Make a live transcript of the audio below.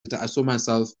I saw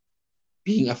myself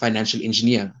being a financial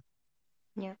engineer.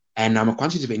 Yeah. And I'm a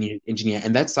quantitative engineer.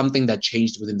 And that's something that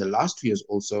changed within the last 2 years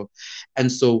also.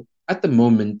 And so at the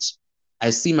moment,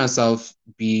 I see myself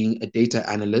being a data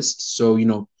analyst. So,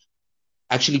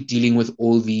 actually dealing with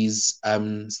all these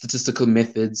statistical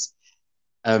methods,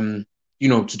 um,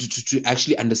 to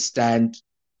actually understand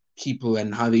people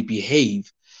and how they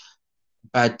behave.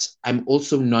 But I'm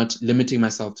also not limiting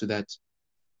myself to that.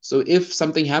 So if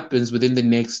something happens within the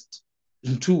next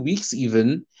 2 weeks,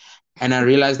 even, and I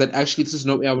realize that actually this is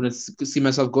not where I want to see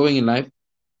myself going in life,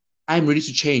 I'm ready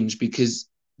to change because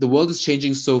the world is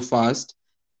changing so fast.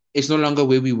 It's no longer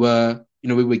where we were,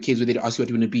 when we were kids, where they'd ask you what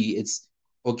you want to be. It's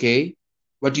okay,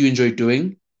 what do you enjoy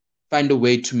doing? Find a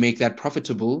way to make that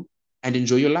profitable and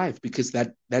enjoy your life because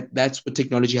that's what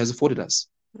technology has afforded us.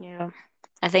 Yeah.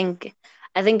 I think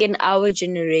I think in our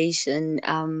generation,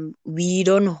 we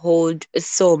don't hold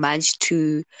so much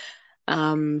to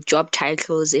job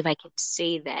titles, if I can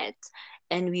say that.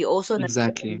 And we also not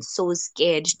Exactly. so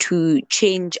scared to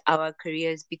change our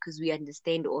careers because we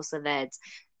understand also that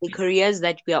the careers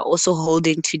that we are also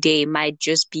holding today might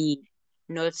just be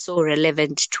not so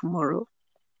relevant tomorrow.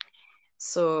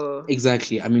 So,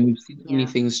 Exactly. I mean, we've seen so many yeah,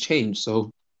 things change.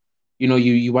 So,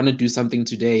 you want to do something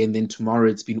today and then tomorrow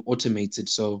it's been automated.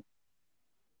 So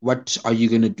what are you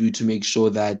going to do to make sure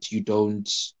that you don't,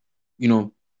 you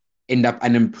know, end up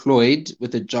unemployed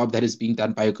with a job that is being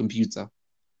done by a computer?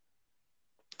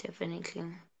 definitely.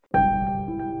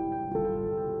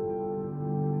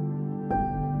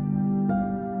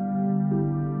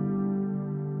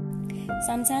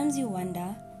 Sometimes you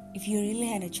wonder if you really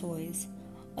had a choice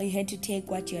or you had to take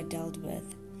what you're dealt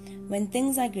with. When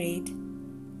things are great,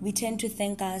 we tend to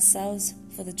thank ourselves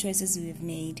for the choices we've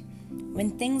made.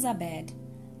 When things are bad,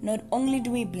 not only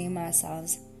do we blame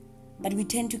ourselves, but we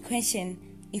tend to question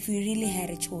if we really had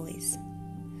a choice.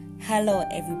 Hello,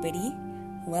 everybody.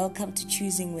 Welcome to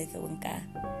Choosing with Unka,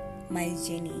 my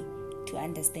journey to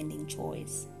understanding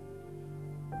choice.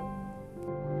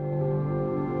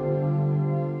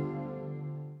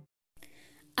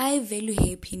 I value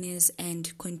happiness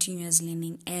and continuous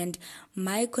learning, and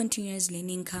my continuous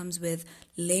learning comes with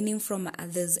learning from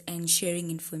others and sharing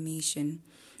information.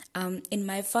 In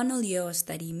my final year of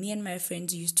study, me and my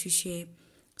friends used to share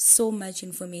so much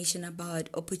information about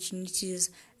opportunities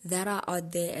that are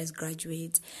out there as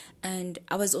graduates, and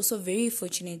I was also very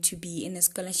fortunate to be in a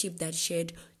scholarship that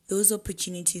shared those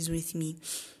opportunities with me.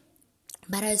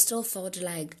 But I still felt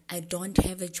like I don't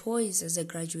have a choice as a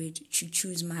graduate to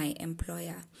choose my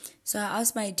employer. So I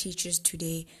asked my teachers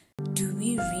today, do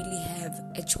we really have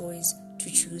a choice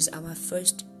to choose our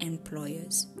first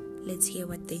employers? Let's hear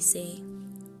what they say.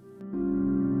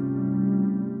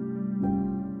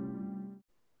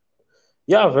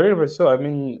 Yeah, very much so. I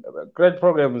mean, grad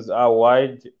programs are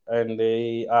wide and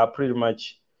they are pretty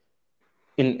much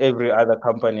in every other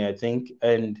company, I think.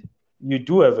 And you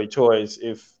do have a choice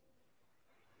if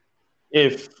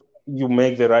you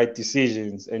make the right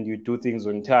decisions and you do things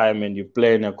on time and you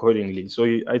plan accordingly. So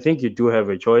I think you do have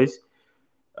a choice.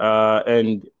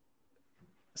 And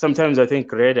sometimes I think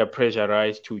grad are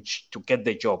pressurized to get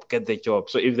the job.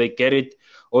 So if they get it,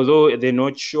 although they're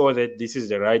not sure that this is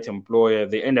the right employer,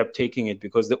 they end up taking it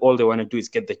because all they want to do is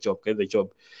get the job,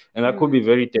 and that could be Mm,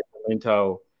 very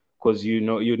detrimental because you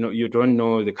don't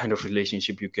know the kind of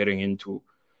relationship you're getting into.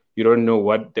 You don't know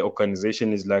what the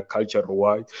organization is like culture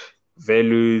wise,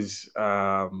 values,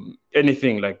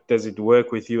 anything like does it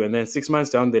work with you? And then 6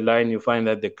 months down the line, you find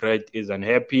that the grad is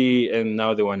unhappy and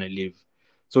now they want to leave.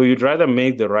 So you'd rather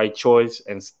make the right choice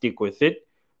and stick with it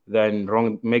than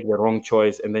make the wrong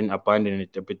choice and then abandon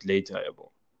it a bit later.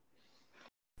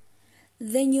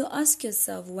 Then you ask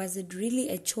yourself, was it really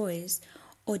a choice?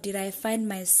 Or did I find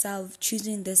myself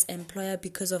choosing this employer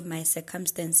because of my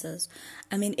circumstances?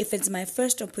 I mean, if it's my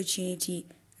first opportunity,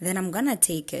 then I'm gonna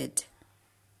take it.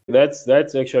 That's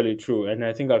actually true, and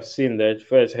I think I've seen that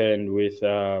firsthand with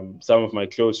some of my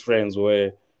close friends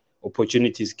where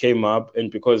opportunities came up,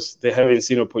 and because they haven't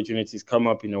seen opportunities come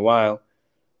up in a while,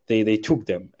 they took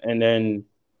them, and then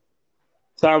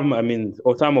some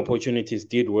opportunities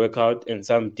did work out and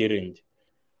some didn't.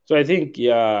 So I think,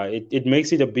 yeah, it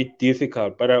makes it a bit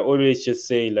difficult, but I always just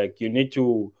say, like, you need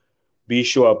to be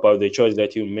sure about the choice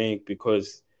that you make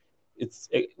because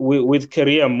with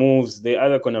career moves, they're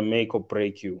either going to make or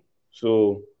break you.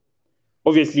 So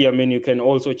obviously, I mean, you can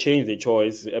also change the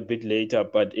choice a bit later,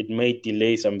 but it may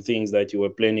delay some things that you were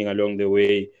planning along the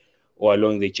way or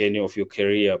along the journey of your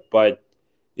career. But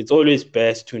it's always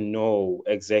best to know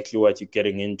exactly what you're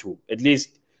getting into. At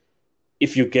least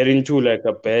if you get into like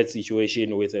a bad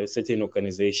situation with a certain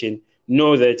organization,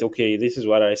 know that, okay, this is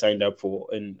what I signed up for,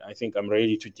 and I think I'm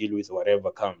ready to deal with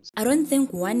whatever comes. I don't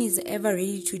think one is ever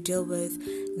ready to deal with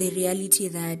the reality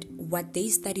that what they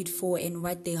studied for and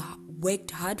what they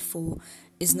worked hard for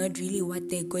is not really what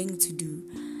they're going to do.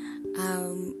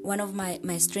 One of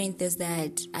my strength is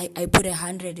that I put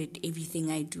 100 at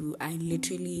everything I do. I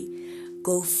literally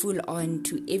go full on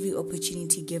to every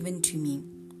opportunity given to me.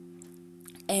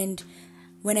 And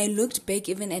when I looked back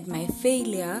even at my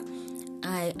failure,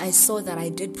 I saw that I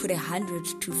did put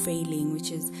 100 to failing,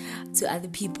 which is, to other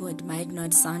people it might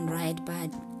not sound right,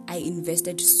 but I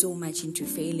invested so much into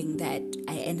failing that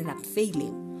I ended up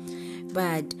failing.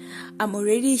 But I'm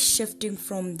already shifting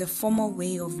from the former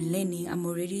way of learning. I'm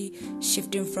already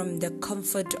shifting from the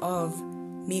comfort of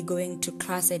me going to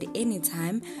class at any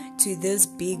time to this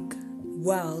big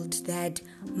world that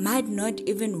might not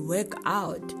even work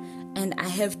out, and I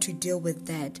have to deal with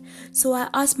that. So I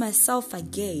ask myself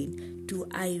again, do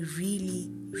I really,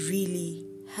 really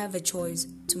have a choice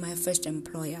to my first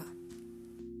employer?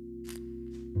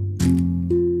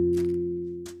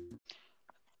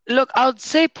 Look, I would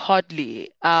say partly,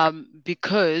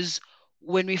 because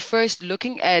when we first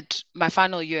looking at my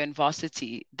final year in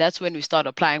varsity, that's when we start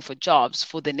applying for jobs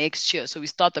for the next year. So we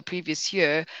start the previous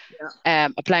year,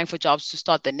 applying for jobs to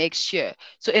start the next year.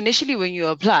 So initially, when you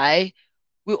apply,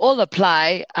 we all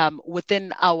apply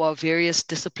within our various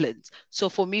disciplines. So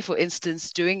for me, for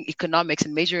instance, doing economics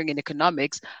and majoring in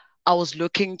economics, I was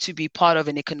looking to be part of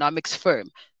an economics firm.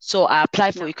 So I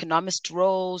applied for economist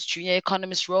roles, junior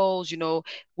economist roles,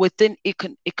 within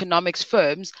economics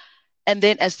firms. And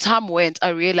then as time went, I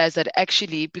realized that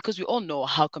actually, because we all know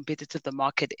how competitive the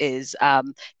market is,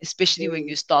 especially when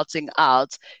you're starting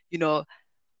out,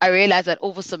 I realized that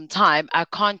over some time, I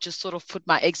can't just sort of put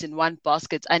my eggs in one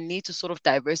basket. I need to sort of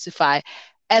diversify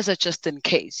as a just in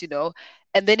case.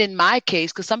 And then in my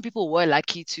case, because some people were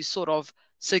lucky to sort of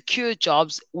secure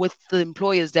jobs with the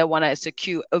employers that want to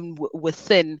secure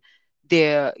within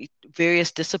their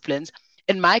various disciplines.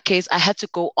 In my case, I had to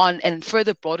go on and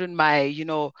further broaden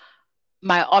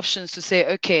my options to say,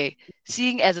 okay,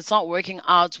 seeing as it's not working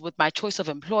out with my choice of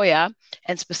employer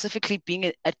and specifically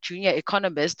being a junior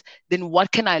economist, then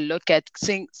what can I look at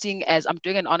seeing as I'm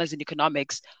doing an honors in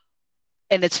economics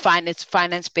and it's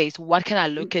finance based, what can I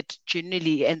look at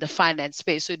generally in the finance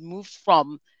space? So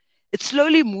it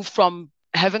slowly moved from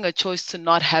having a choice to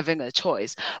not having a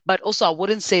choice. But also I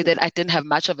wouldn't say that I didn't have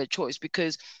much of a choice,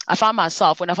 because when I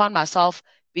found myself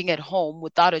being at home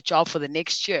without a job for the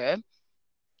next year,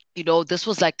 this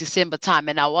was like December time,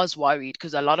 and I was worried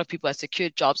because a lot of people have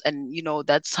secured jobs, and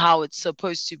that's how it's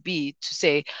supposed to be, to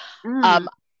say.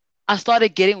 I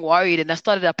started getting worried and I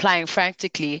started applying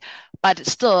frantically, but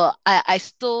still, I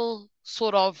still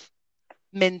sort of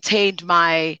maintained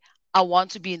I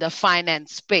want to be in the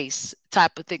finance space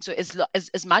type of thing. So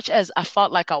as much as I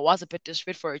felt like I was a bit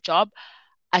desperate for a job,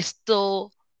 I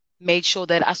still made sure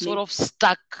that I sort of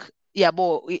stuck,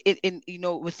 more in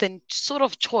within sort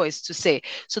of choice to say.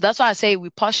 So that's why I say we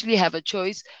partially have a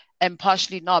choice and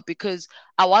partially not, because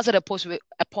I was at a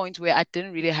point where I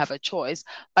didn't really have a choice,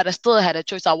 but I still had a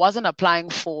choice. I wasn't applying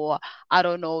for, I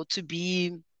don't know, to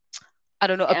be, I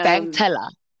don't know, a bank teller.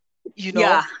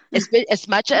 As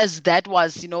much as that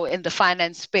was, in the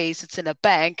finance space, it's in a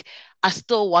bank, I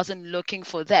still wasn't looking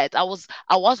for that. I was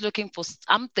looking for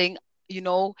something,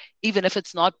 even if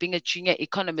it's not being a junior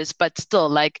economist, but still,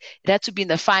 like, it had to be in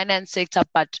the finance sector,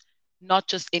 but not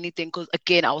just anything, because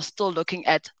again, I was still looking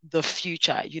at the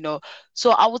future.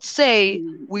 So I would say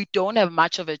we don't have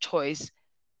much of a choice,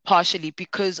 partially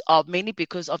mainly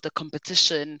because of the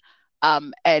competition,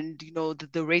 and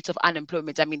the rate of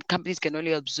unemployment. I mean, companies can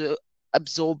only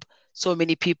absorb so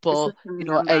many people,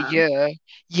 a year.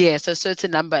 Yes, a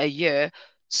certain number a year.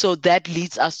 So that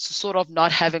leads us to sort of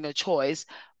not having a choice,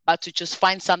 but to just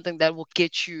find something that will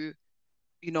get you,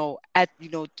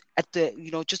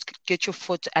 just get your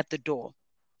foot at the door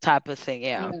type of thing.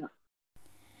 Yeah.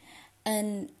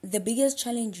 And the biggest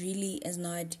challenge really is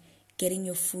not getting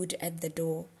your foot at the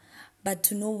door, but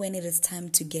to know when it is time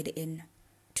to get in,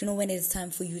 to know when it is time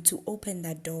for you to open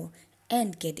that door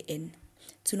and get in,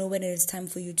 to know when it is time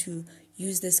for you to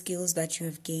use the skills that you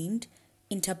have gained,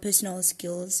 interpersonal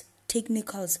skills,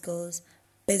 technical skills,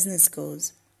 business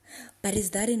skills. But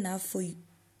is that enough for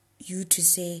you to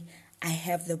say, I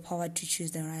have the power to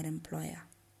choose the right employer?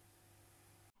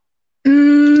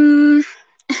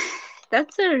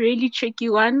 That's a really tricky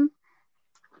one.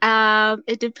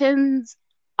 It depends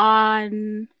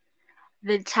on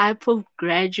the type of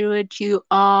graduate you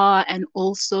are and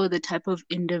also the type of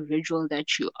individual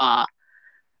that you are.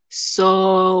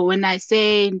 So when I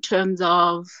say in terms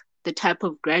of the type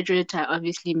of graduate, I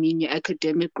obviously mean your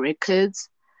academic records,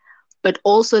 but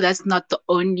also that's not the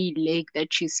only leg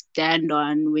that you stand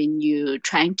on when you're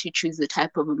trying to choose the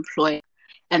type of employer.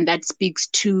 And that speaks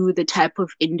to the type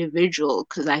of individual,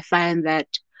 because I find that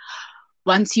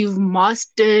once you've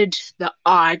mastered the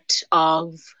art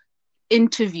of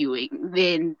interviewing,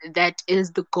 then that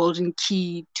is the golden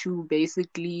key to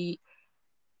basically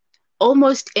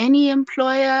almost any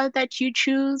employer that you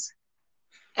choose.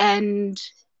 And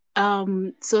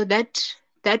so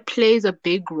that plays a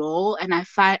big role. And I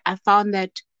found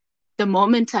that the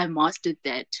moment I mastered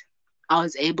that, I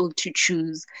was able to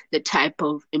choose the type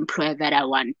of employer that I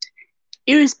want,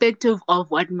 irrespective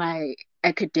of what my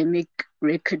academic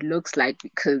record looks like.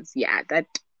 Because yeah, that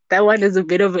one is a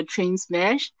bit of a train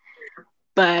smash.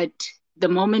 But the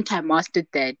moment I mastered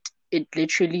that, it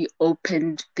literally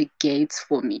opened the gates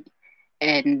for me.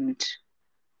 And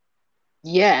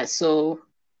yeah, so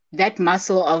that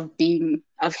muscle of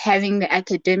having the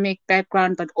academic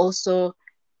background, but also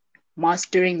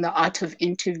mastering the art of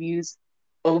interviews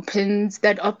opens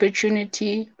that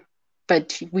opportunity.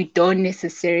 But we don't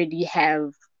necessarily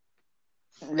have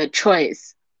the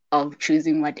choice of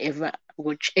choosing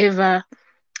whichever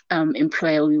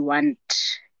employer we want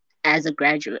as a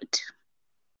graduate.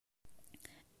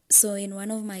 So in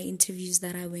one of my interviews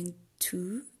that I went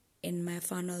to in my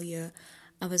final year,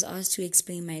 I was asked to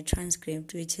explain my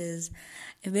transcript, which is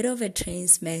a bit of a train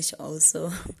smash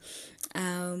also.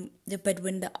 But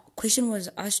when the question was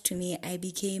asked to me, I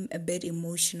became a bit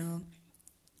emotional.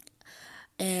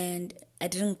 And I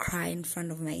didn't cry in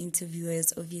front of my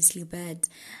interviewers, obviously, but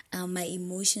my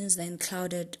emotions then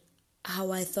clouded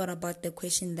how I thought about the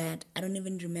question, that I don't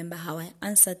even remember how I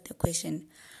answered the question.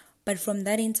 But from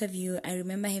that interview, I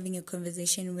remember having a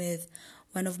conversation with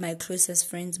one of my closest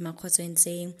friends, Makoto, and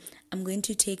saying, I'm going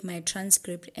to take my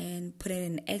transcript and put it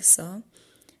in Excel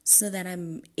so that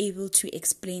I'm able to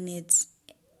explain it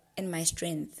in my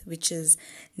strength, which is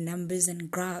numbers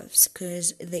and graphs,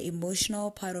 because the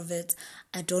emotional part of it,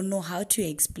 I don't know how to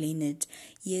explain it.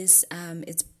 Yes,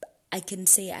 I can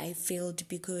say I failed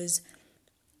because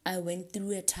I went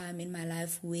through a time in my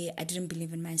life where I didn't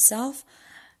believe in myself,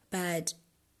 but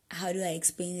how do I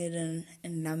explain it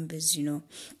in numbers,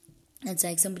 It's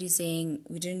like somebody saying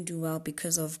we didn't do well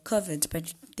because of COVID,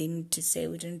 but they need to say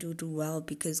we didn't do well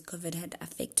because COVID had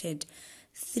affected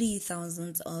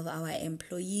 3,000 of our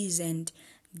employees and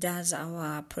thus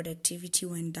our productivity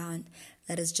went down.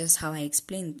 That is just how I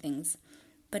explain things.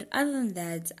 But other than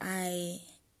that, I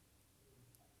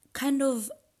kind of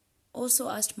also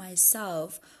asked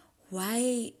myself,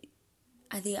 why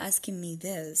are they asking me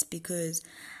this? Because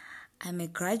I'm a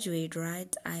graduate,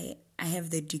 right? I have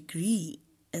the degree.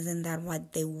 Isn't that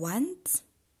what they want?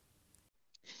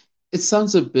 It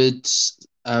sounds a bit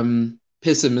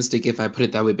pessimistic if I put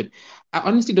it that way, but I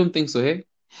honestly don't think so, hey?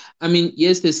 I mean,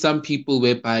 yes, there's some people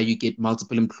whereby you get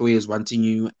multiple employers wanting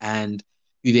you and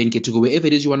you then get to go wherever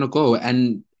it is you want to go.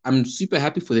 And I'm super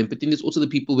happy for them. But then there's also the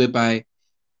people whereby,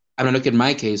 I'm gonna look at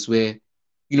my case where,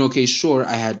 okay, sure,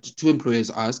 I had two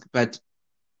employers ask, but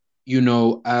at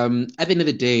the end of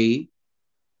the day,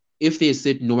 if they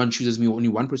said no one chooses me or only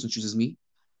one person chooses me,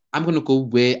 I'm going to go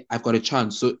where I've got a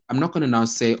chance. So I'm not going to now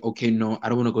say, okay, no, I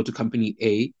don't want to go to company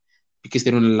A because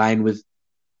they don't align with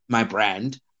my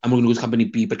brand. I'm going to go to company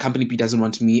B, but company B doesn't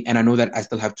want me, and I know that I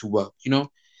still have to work.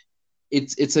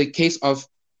 It's a case of,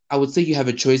 I would say you have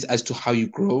a choice as to how you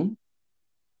grow,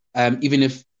 even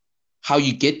if how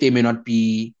you get there may not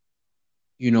be,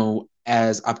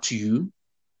 as up to you.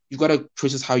 You've got a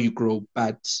choice as how you grow,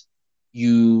 but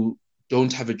you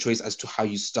don't have a choice as to how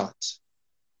you start.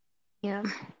 Yeah.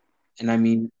 And I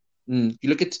mean, you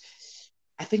look at,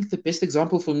 I think the best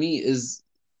example for me is,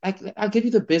 like, I'll give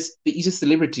you the easiest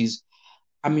celebrities.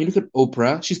 I mean, look at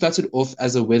Oprah. She started off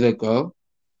as a weather girl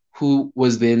who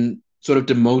was then sort of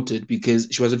demoted because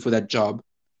she wasn't for that job,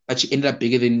 but she ended up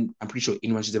bigger than I'm pretty sure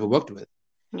anyone she's ever worked with.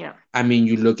 Yeah. I mean,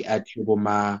 you look at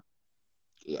Yoboma,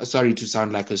 sorry to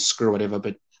sound like a screw or whatever,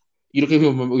 but you look at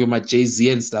Yoboma,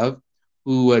 Jay-Z and stuff,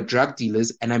 who were drug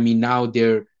dealers, and I mean, now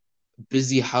they're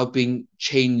busy helping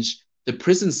change the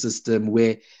prison system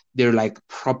where they're like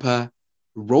proper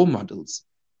role models.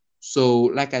 So,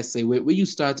 like I say, where you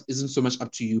start isn't so much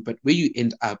up to you, but where you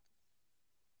end up,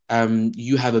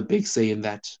 you have a big say in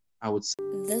that, I would say.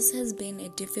 This has been a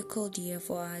difficult year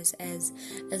for us as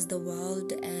the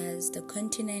world, as the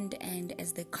continent, and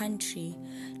as the country,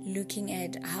 looking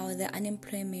at how the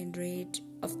unemployment rate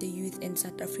of the youth in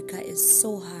South Africa is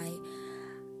so high.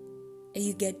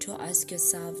 You get to ask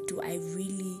yourself, do I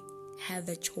really have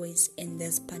a choice in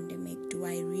this pandemic? Do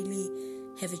I really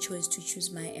have a choice to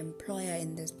choose my employer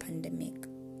in this pandemic?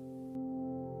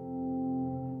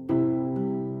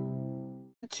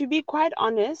 to be quite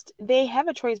honest, they have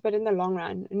a choice, but in the long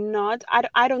run, not.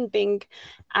 I don't think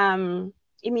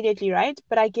immediately, right?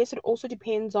 But I guess it also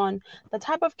depends on the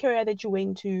type of career that you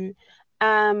went to,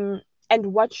 and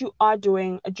what you are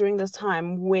doing during this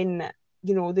time when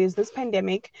there's this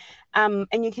pandemic, and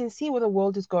you can see where the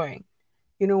world is going.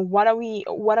 What are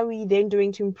we then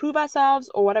doing to improve ourselves,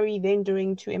 or what are we then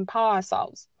doing to empower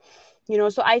ourselves?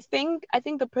 So I think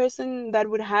the person that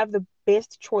would have the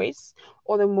best choice,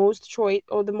 or the most choice,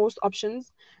 or the most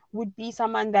options, would be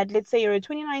someone that, let's say you're a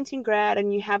 2019 grad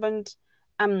and you haven't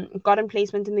gotten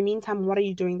placement in the meantime. What are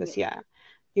you doing this year?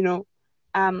 you know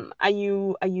are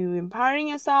you empowering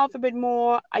yourself a bit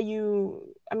more?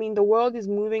 The world is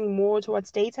moving more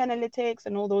towards data analytics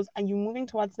and all those. Are you moving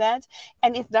towards that?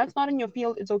 And if that's not in your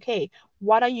field, it's okay.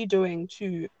 What are you doing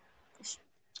to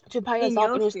empower In yourself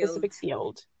your in your field. specific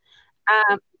field?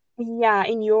 um yeah,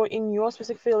 in your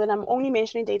specific field. And I'm only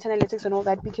mentioning data analytics and all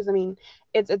that because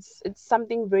it's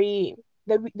something very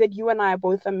that you and I are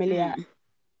both familiar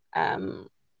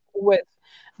with.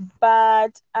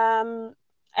 But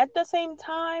at the same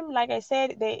time, like I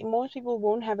said, most people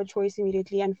won't have a choice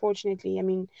immediately, unfortunately.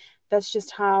 That's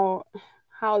just how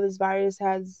this virus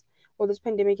has, or this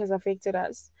pandemic has affected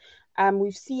us.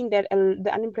 We've seen that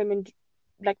the unemployment,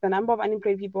 like the number of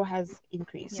unemployed people, has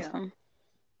increased. Yeah.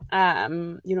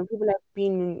 People have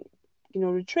been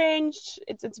retrenched.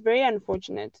 It's very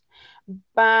unfortunate.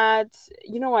 But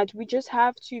you know what, we just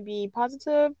have to be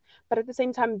positive, but at the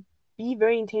same time be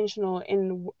very intentional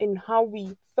in how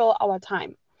we fill our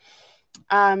time.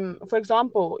 For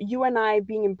example, you and I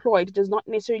being employed does not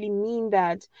necessarily mean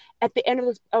that at the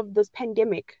end of this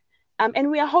pandemic, and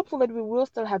we are hopeful that we will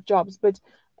still have jobs, but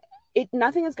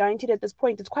nothing is guaranteed at this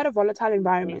point. It's quite a volatile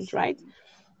environment, right?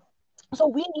 So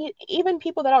we need, even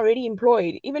people that are already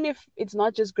employed, even if it's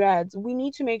not just grads, we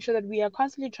need to make sure that we are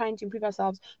constantly trying to improve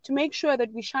ourselves, to make sure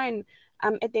that we shine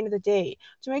at the end of the day,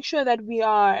 to make sure that we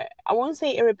are, I won't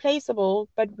say irreplaceable,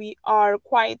 but we are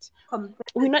quite,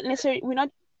 we're not necessarily, we're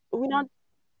not,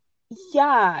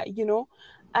 yeah,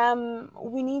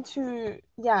 we need to,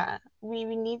 yeah, we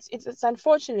need, it's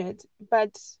unfortunate,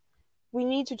 but we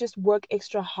need to just work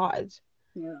extra hard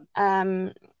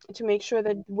to make sure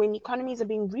that when economies are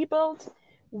being rebuilt,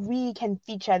 we can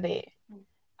feature there.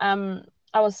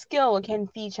 Our skill can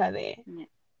feature there.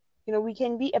 We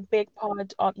can be a big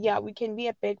part of, we can be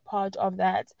a big part of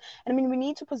that. And we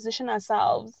need to position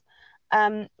ourselves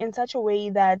in such a way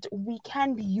that we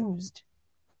can be used.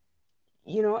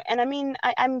 And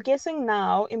I'm guessing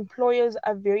now employers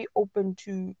are very open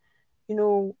to,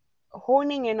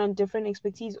 honing in on different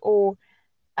expertise, or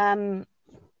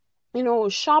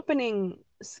sharpening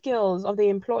skills of the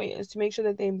employers to make sure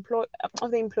that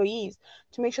the employees,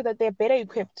 to make sure that they're better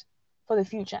equipped for the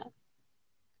future.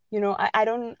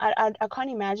 I can't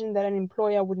imagine that an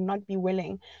employer would not be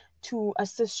willing to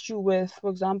assist you with, for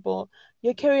example,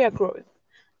 your career growth.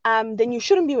 Then you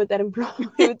shouldn't be with that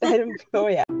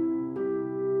employer.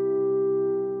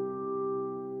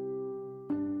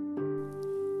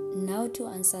 Now to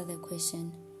answer the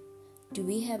question, do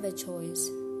we have a choice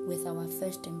with our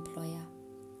first employer?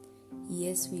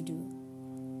 Yes, we do.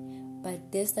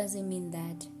 But this doesn't mean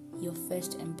that your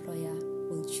first employer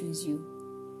will choose you.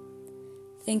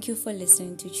 Thank you for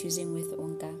listening to Choosing with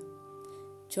Onka.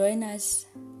 Join us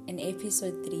in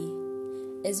episode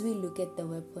 3 as we look at the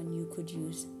weapon you could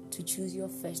use to choose your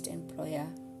first employer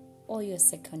or your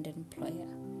second employer.